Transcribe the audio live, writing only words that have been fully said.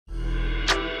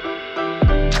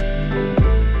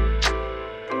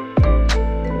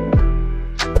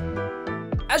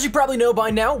As you probably know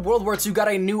by now, World War II got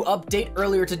a new update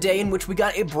earlier today in which we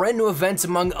got a brand new event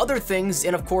among other things,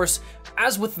 and of course,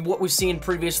 as with what we've seen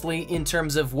previously in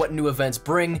terms of what new events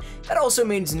bring, that also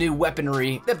means new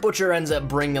weaponry that Butcher ends up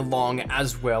bringing along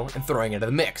as well and throwing into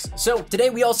the mix. So today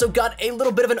we also got a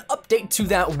little bit of an update to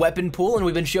that weapon pool, and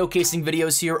we've been showcasing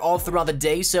videos here all throughout the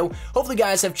day, so hopefully you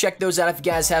guys have checked those out. If you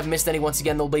guys have missed any, once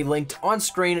again, they'll be linked on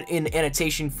screen in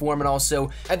annotation form, and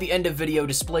also at the end of video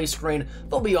display screen,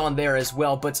 they'll be on there as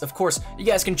well. But of course, you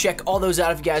guys can check all those out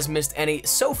if you guys missed any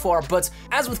so far. But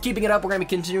as with keeping it up, we're going to be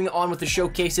continuing on with the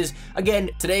showcases. Again,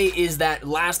 today is that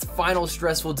last final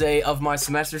stressful day of my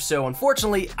semester, so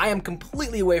unfortunately, I am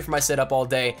completely away from my setup all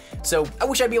day. So I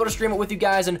wish I'd be able to stream it with you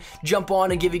guys and jump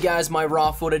on and give you guys my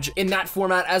raw footage in that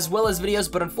format as well as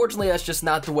videos, but unfortunately, that's just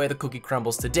not the way the cookie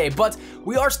crumbles today. But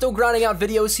we are still grinding out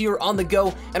videos here on the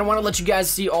go, and I want to let you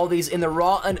guys see all these in the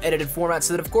raw, unedited format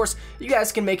so that, of course, you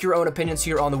guys can make your own opinions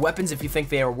here on the weapons if you think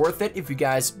they are worth it. If you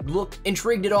guys look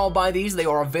intrigued at all by these, they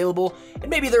are available, and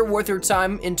maybe they're worth your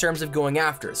time in terms of going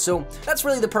after. So that's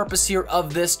really the purpose here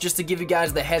of this, just to give you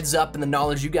guys the heads up and the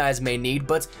knowledge you guys may need.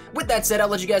 But with that said, I'll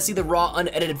let you guys see the raw,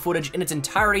 unedited footage in its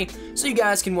entirety, so you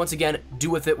guys can once again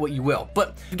do with it what you will.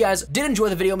 But if you guys did enjoy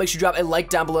the video, make sure you drop a like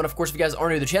down below, and of course, if you guys are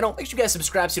new to the channel, make sure you guys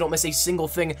subscribe so you don't miss a single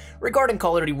thing regarding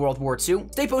Call of Duty World War II.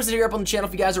 Stay posted here up on the channel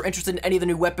if you guys are interested in any of the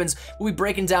new weapons. We'll be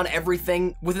breaking down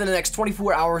everything within the next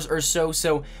 24 hours or so,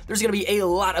 so there's gonna be a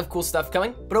lot of cool stuff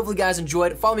coming. But hopefully you guys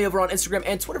enjoyed. Follow me over on Instagram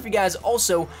and Twitter if you guys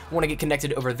also want to get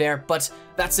connected over there. But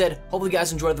that said, hopefully you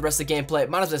guys enjoyed the rest of the gameplay.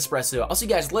 My name is Espresso. I'll see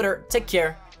you guys later. Take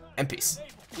care and peace.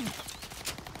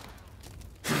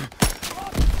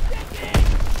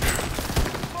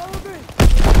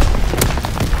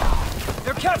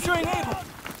 They're capturing Able.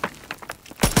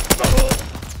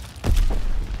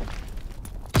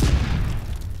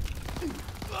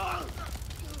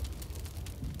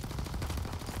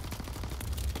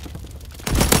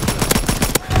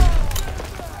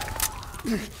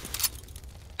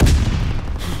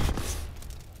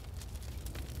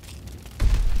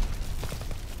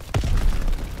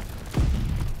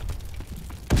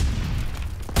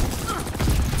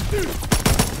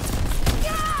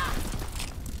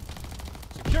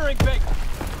 Securing Baker.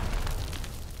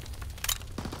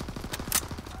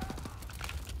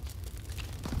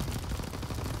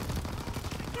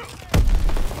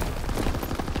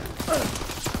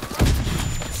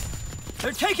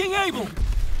 They're taking Able.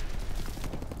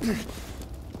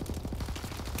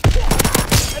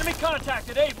 Enemy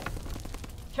contacted Able.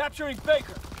 Capturing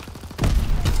Baker.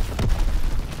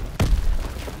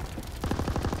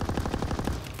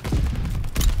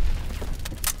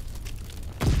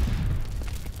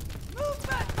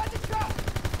 Movement by the truck.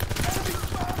 Enemy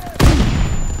spotted.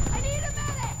 I need a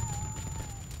medic.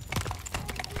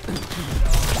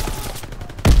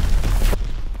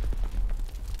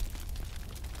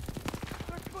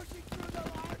 They're pushing through the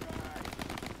library.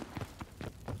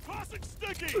 Tossing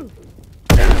sticky.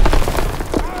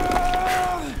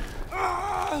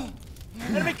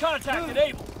 Enemy contacted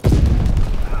Able.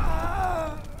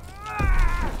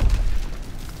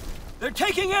 They're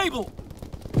taking Able.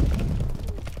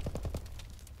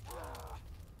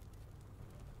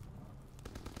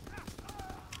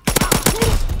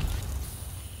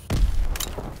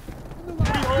 We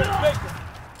hold Baker.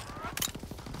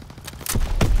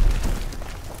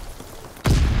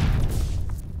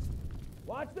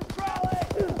 Watch the trolley.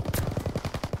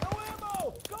 No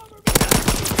ammo. Cover me.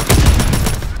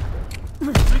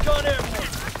 Recon airborne.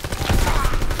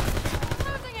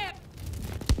 Losing it.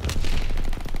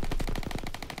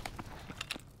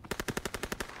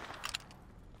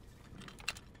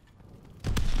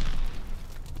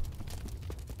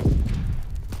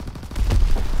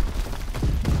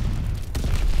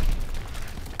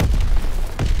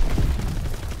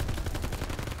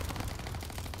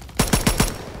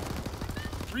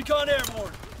 Recon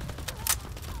airborne.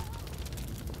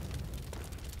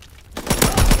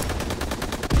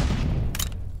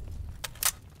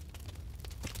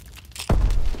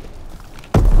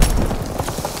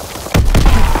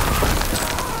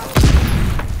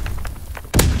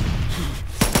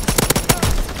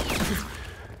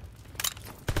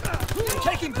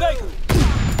 Taking Baker.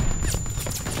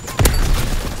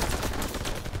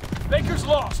 Baker's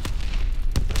lost.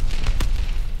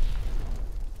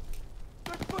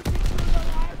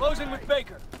 Closing with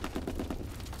Baker.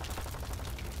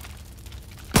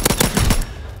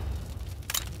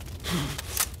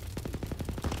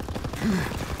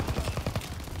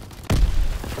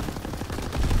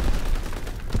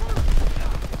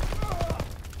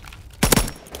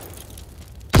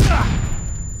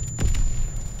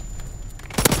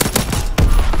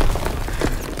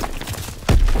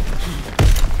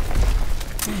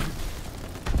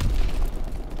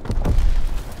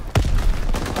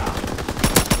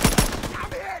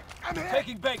 I'm hit!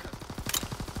 Taking Baker.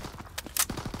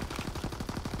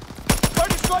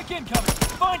 Target strike incoming.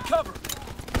 Find cover.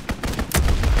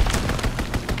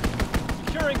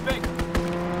 Securing Baker.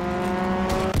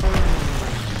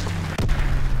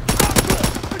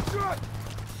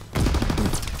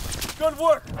 Good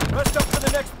work. Rest up for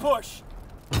the next push.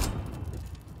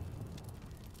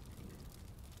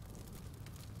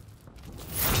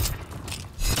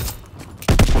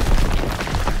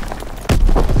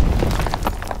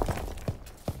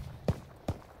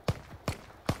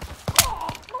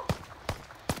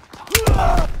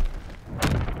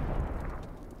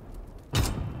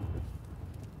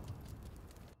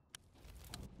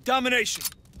 Domination.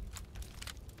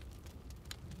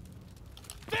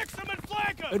 Fix them and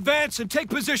flank them! Advance and take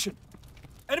position.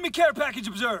 Enemy care package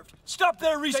observed. Stop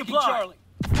there, resupply. Taking Charlie.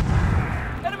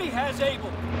 Enemy has Able.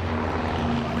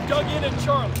 We're dug in at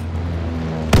Charlie.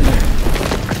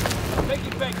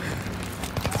 Taking Baker.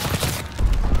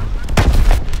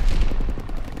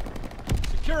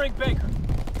 Securing Baker.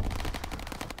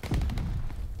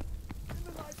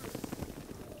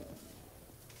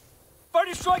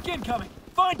 Fighter strike incoming.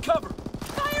 Find cover.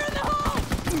 Fire in the hole!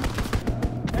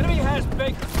 Enemy has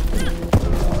Baker.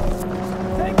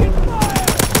 Taking fire!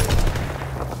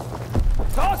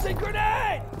 Tossing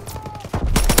grenade!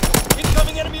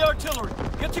 Incoming enemy artillery.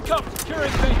 Get to cover.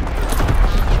 Securing Baker.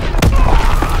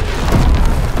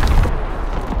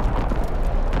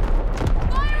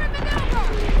 Fire in maneuver!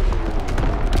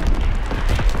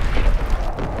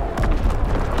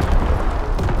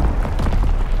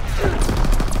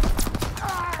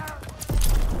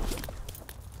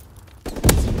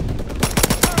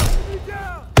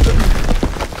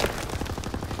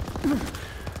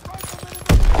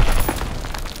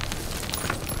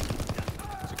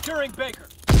 Securing Baker.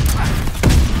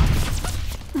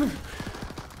 Be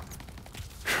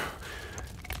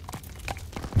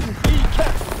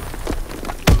kept.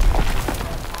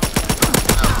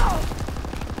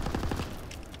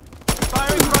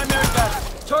 Firing primary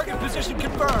battery. Target position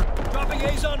confirmed. Dropping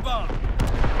Azon bomb.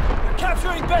 They're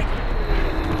capturing Baker.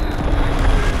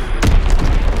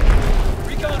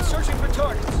 Recon searching for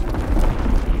targets.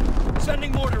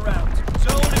 Sending mortar rounds.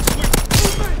 Zone and sweep.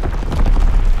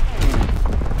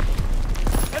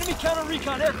 Enemy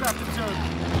counter-recon aircraft observed.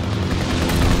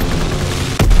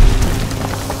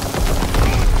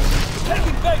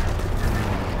 Taking Baker.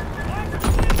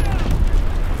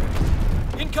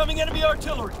 Incoming enemy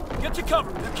artillery. Get to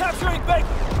cover. They're capturing Baker.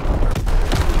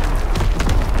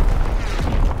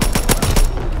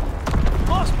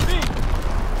 Lost B.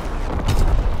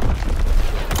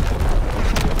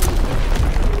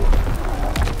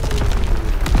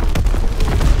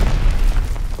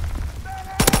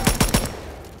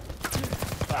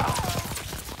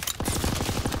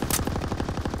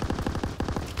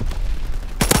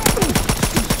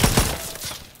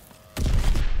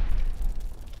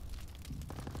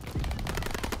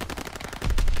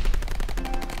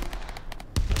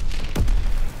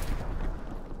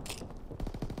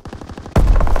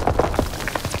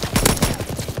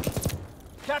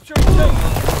 Capturing Baker.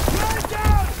 Man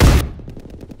down!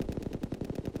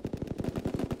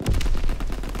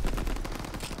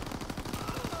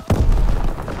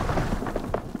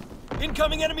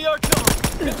 Incoming enemy artillery.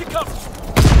 Get to cover.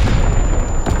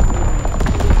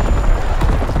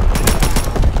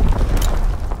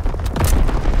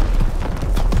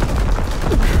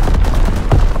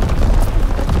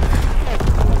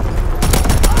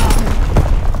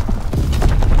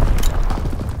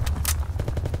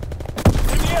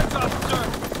 Enemy aircraft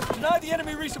observed. Deny the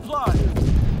enemy resupply.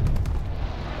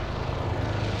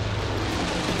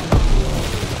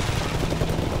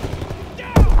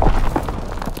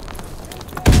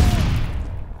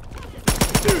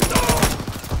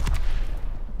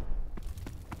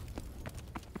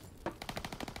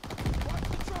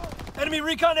 Enemy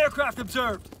recon aircraft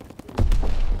observed.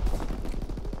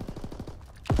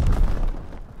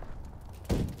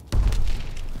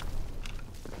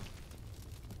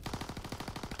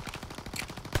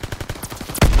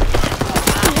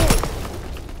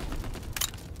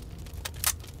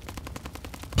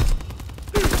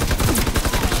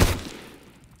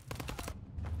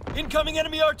 Incoming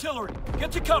enemy artillery.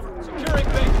 Get to cover. Securing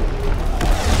Baker.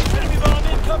 Enemy bomb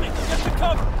incoming. Get to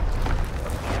cover.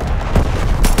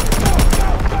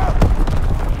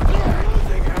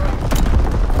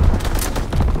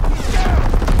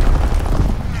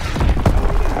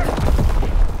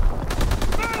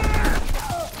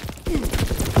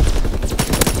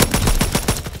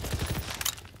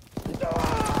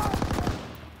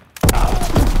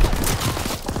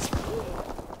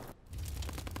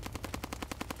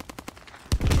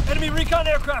 Enemy recon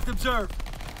aircraft observed.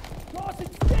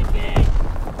 Crossing sticky!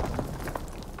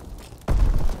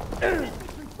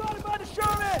 Spotted by the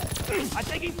Sherman! I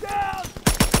think he's down!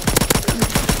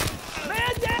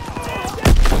 Man down! Man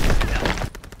down!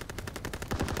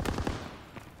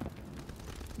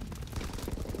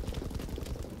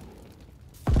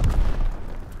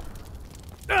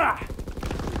 Ah!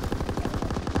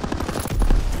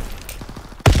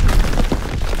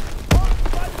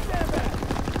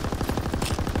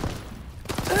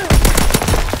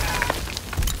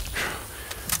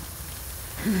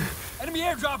 Enemy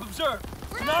airdrop observed.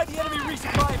 Deny the enemy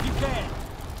resupply if you can.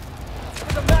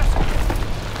 There's a massacre.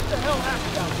 What the hell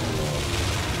happened out here?